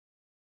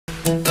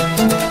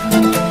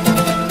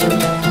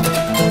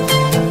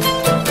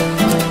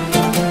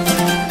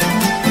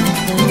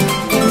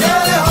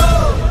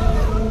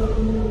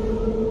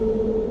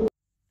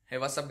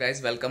What's up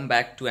guys, welcome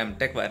back to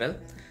MTech Viral,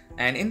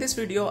 and in this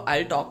video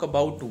I'll talk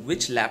about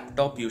which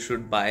laptop you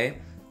should buy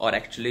or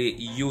actually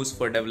use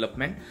for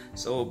development.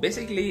 So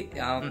basically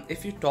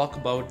if you talk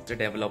about the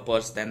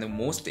developers, then the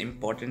most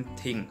important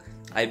thing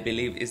I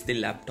believe is the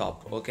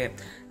laptop, okay?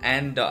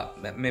 And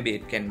maybe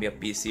it can be a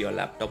PC or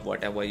laptop,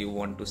 whatever you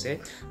want to say,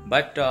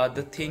 but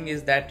the thing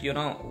is that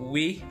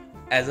we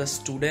as a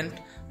student,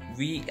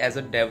 we as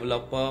a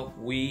developer,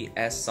 we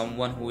as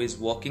someone who is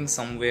working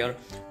somewhere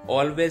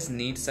always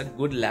needs a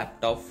good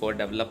laptop for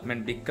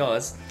development,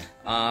 because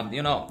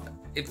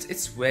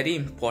it's very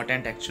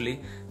important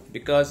actually,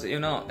 because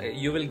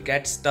you will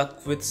get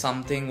stuck with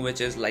something which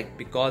is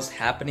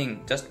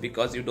happening just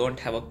because you don't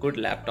have a good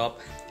laptop,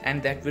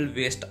 and that will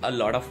waste a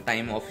lot of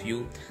time of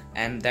you,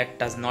 and that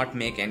does not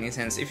make any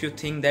sense. If you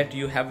think that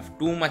you have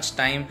too much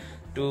time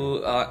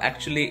to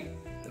actually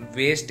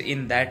waste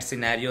in that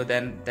scenario,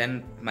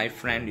 then my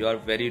friend, you are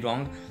very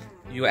wrong.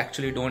 You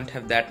actually don't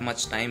have that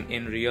much time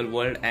in real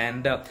world,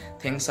 and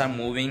things are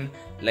moving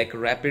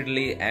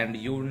rapidly, and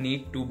you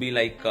need to be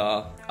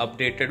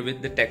updated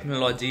with the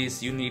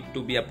technologies. You need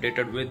to be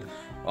updated with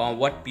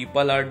what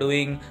people are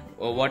doing,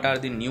 what are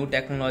the new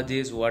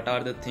technologies, what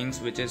are the things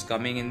which is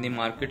coming in the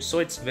market. So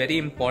it's very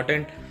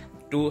important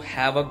to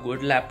have a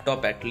good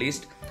laptop at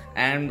least.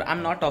 And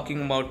I'm not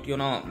talking about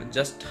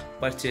just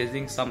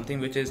purchasing something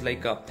which is you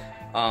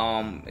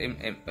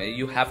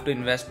have to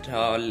invest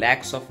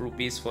lakhs of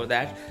rupees for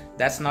that.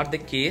 That's not the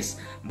case,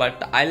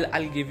 but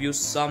I'll give you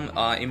some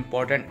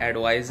important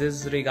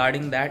advices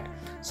regarding that.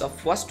 So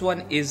first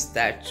one is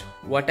that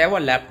whatever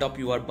laptop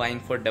you are buying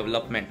for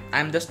development,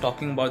 I'm just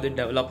talking about the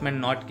development,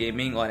 not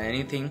gaming or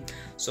anything.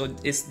 So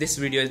this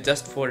video is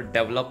just for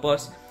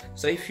developers.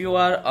 So if you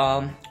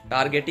are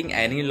targeting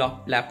any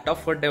laptop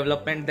for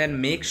development,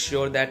 then make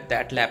sure that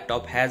that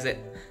laptop has an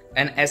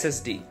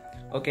SSD.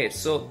 Okay,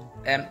 so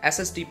an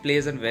SSD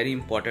plays a very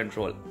important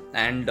role,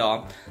 and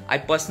I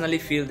personally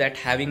feel that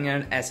having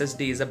an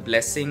SSD is a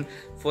blessing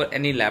for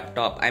any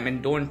laptop. I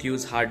mean, don't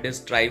use hard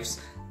disk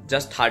drives,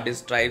 just hard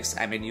disk drives.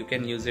 I mean, you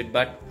can use it,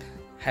 but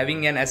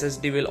having an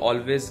SSD will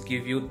always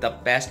give you the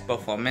best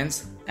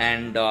performance,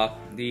 and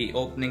the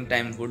opening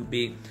time would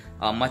be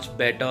much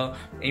better.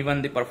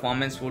 Even the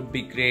performance would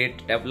be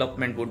great,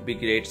 development would be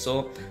great.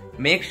 So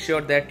make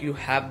sure that you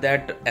have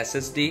that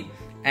SSD.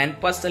 And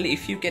personally,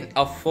 if you can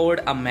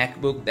afford a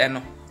MacBook,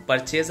 then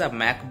purchase a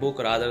MacBook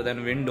rather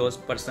than Windows.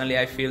 Personally,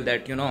 I feel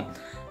that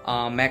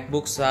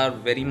MacBooks are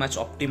very much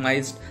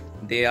optimized.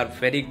 They are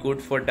very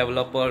good for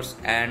developers,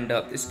 and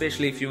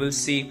especially if you will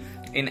see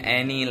in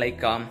any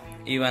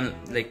even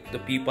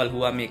the people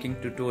who are making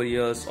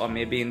tutorials, or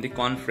maybe in the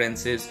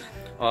conferences,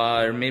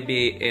 or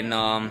maybe in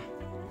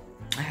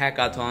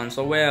hackathons,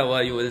 or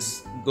wherever you will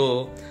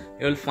go,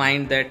 you will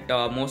find that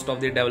most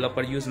of the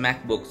developers use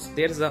MacBooks.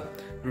 There's a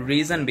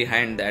reason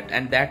behind that,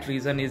 and that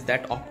reason is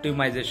that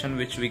optimization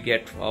which we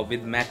get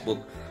with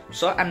MacBook.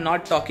 So I'm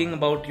not talking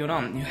about you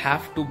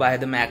have to buy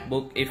the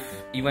MacBook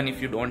even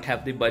if you don't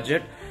have the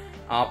budget.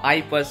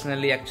 I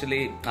personally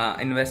actually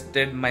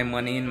invested my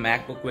money in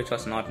MacBook, which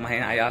was not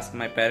mine. I asked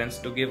my parents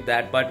to give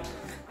that, but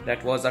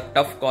that was a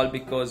tough call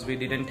because we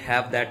didn't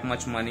have that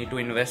much money to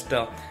invest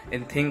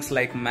in things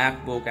like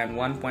MacBook, and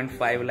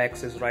 1.5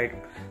 lakhs is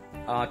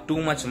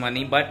too much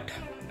money. But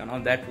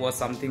that was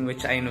something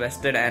which I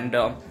invested,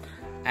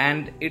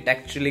 and it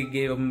actually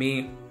gave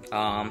me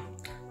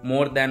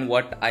more than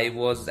what I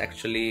was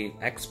actually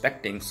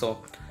expecting.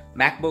 So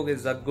MacBook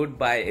is a good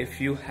buy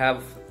if you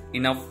have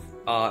enough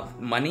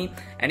money,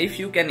 and if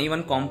you can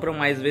even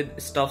compromise with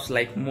stuffs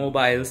like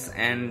mobiles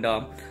and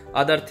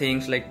other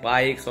things like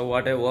bikes or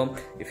whatever.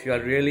 If you are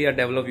really a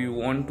developer, you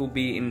want to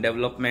be in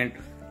development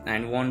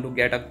and want to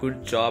get a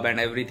good job and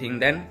everything,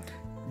 then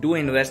do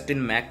invest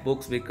in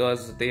MacBooks,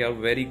 because they are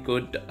very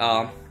good.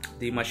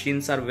 The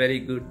machines are very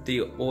good,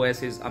 the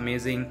OS is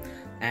amazing,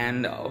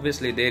 and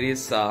obviously there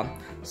is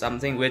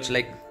something which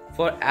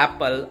for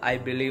Apple, I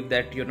believe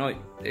that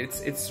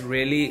it's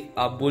really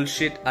a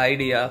bullshit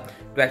idea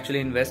to actually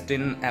invest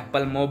in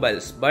Apple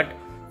mobiles. But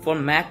for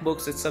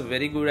MacBooks, it's a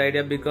very good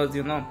idea, because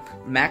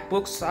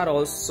MacBooks are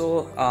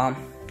also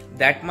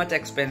that much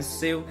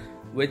expensive,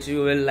 which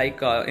you will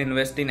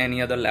invest in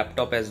any other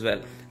laptop as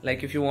well.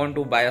 Like if you want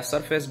to buy a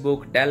Surface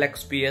Book, Dell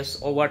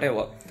XPS or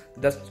whatever,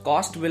 the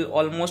cost will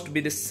almost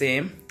be the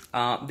same.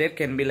 There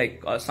can be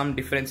some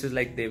differences,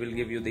 like they will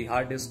give you the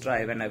hard disk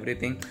drive and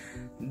everything.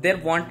 There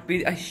won't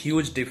be a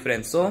huge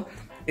difference. So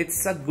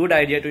it's a good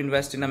idea to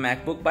invest in a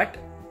MacBook. But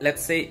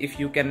let's say if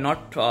you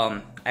cannot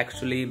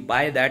actually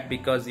buy that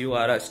because you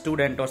are a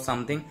student or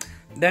something,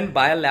 then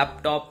buy a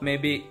laptop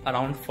maybe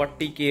around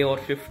 40k or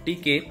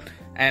 50k,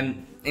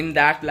 and in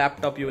that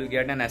laptop you will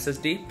get an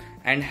SSD,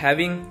 and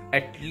having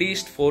at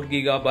least 4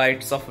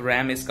 gigabytes of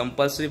RAM is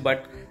compulsory.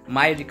 But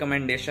my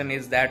recommendation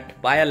is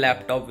that buy a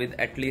laptop with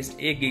at least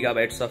 8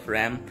 gigabytes of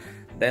RAM,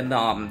 then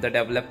the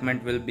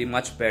development will be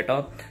much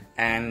better.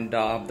 And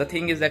the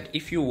thing is that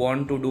if you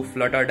want to do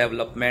Flutter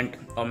development,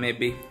 or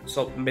maybe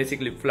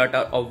basically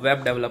Flutter or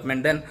web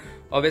development, then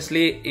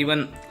obviously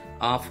even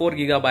 4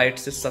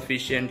 gigabytes is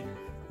sufficient.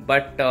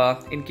 But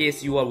in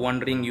case you are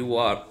wondering,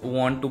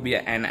 want to be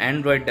an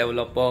Android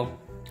developer,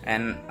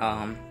 an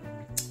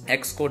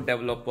Xcode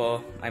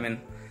developer, I mean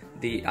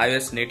the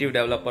iOS native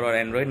developer or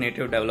Android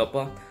native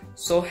developer,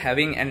 so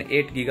having an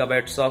 8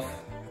 gigabytes of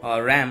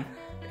RAM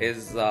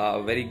is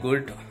very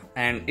good,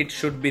 and it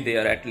should be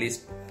there at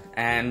least.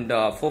 And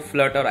for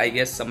Flutter, I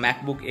guess a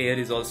MacBook Air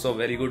is also a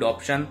very good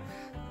option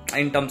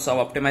in terms of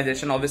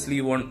optimization. Obviously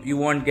you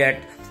won't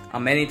get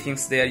many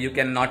things there. You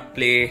cannot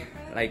play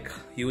like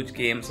huge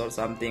games or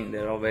something.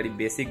 There are very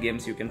basic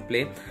games you can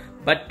play,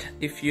 but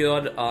if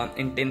your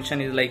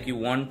intention is like you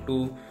want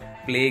to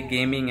play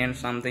gaming and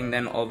something,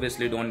 then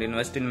obviously don't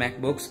invest in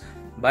MacBooks.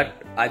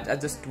 But I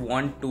just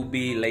want to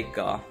be like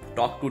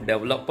talk to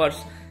developers.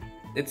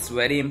 It's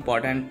very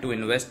important to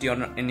invest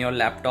in your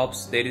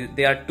laptops.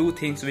 There are two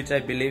things which I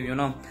believe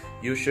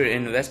you should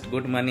invest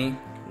good money.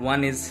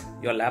 One is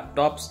your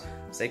laptops,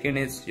 second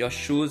is your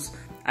shoes.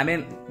 I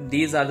mean,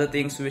 these are the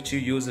things which you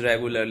use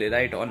regularly,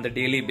 right, on the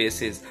daily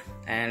basis.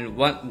 And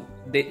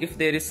if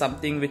there is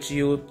something which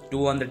you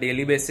do on the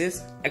daily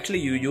basis, actually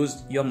you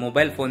use your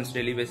mobile phones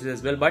daily basis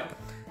as well, but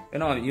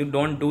you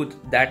don't do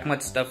that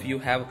much stuff. You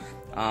have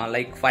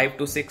like 5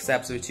 to 6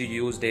 apps which you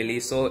use daily,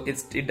 so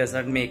it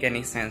doesn't make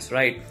any sense,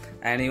 right?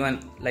 And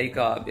even like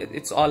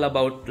it's all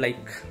about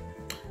like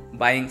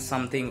buying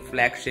something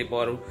flagship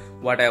or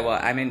whatever.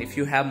 I mean, if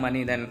you have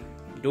money, then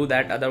do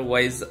that.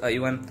 Otherwise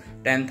even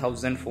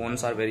 10,000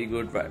 phones are very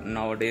good right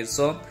nowadays.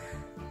 So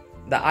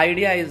the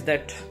idea is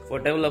that for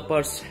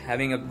developers,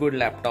 having a good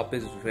laptop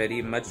is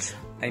very much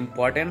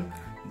important.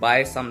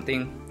 Buy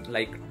something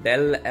like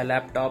Dell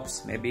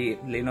laptops, maybe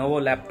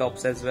Lenovo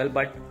laptops as well,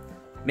 but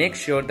make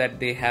sure that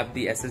they have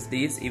the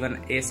SSDs.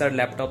 Even Acer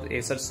laptop,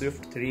 Acer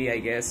Swift 3 I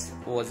guess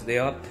was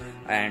there,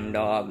 and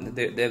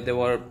they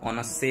were on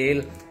a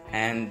sale,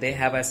 and they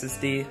have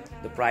SSD.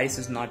 The price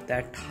is not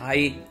that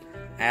high,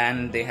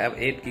 and they have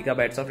 8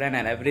 gigabytes of RAM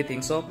and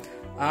everything. So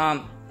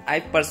I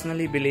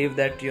personally believe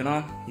that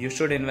you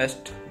should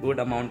invest good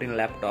amount in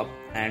laptop,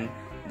 and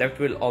that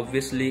will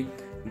obviously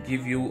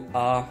give you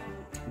a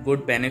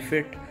good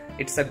benefit.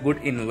 It's a good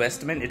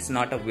investment. It's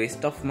not a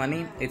waste of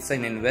money. It's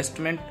an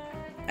investment,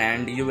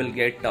 and you will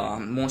get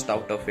most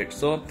out of it.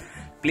 So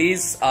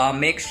please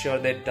make sure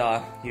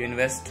that you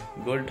invest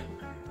good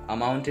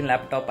amount in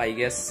laptop. I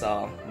guess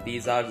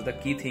these are the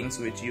key things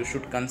which you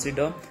should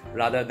consider,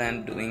 rather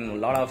than doing a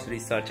lot of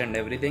research and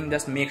everything.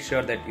 Just make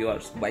sure that you are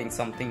buying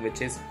something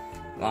which is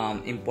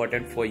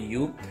important for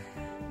you.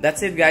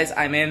 That's it, guys.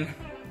 I mean,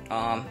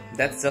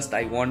 that's just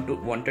I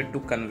wanted to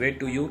convey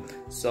to you.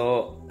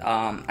 So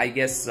I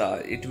guess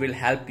it will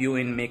help you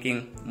in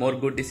making more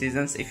good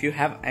decisions. If you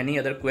have any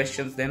other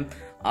questions, then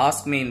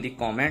ask me in the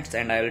comments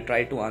and I will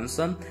try to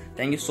answer.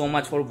 Thank you so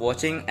much for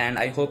watching, and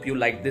I hope you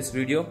liked this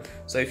video.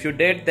 So if you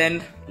did,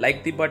 then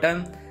like the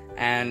button,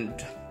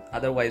 and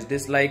otherwise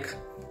dislike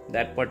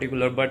that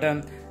particular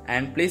button,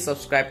 and please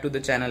subscribe to the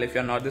channel if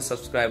you're not the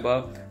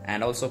subscriber,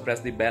 and also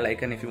press the bell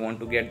icon if you want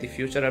to get the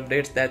future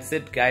updates. That's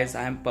it, guys.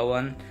 I am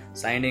Pawan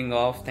signing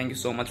off. Thank you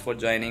so much for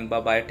joining.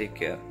 Bye bye, take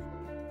care.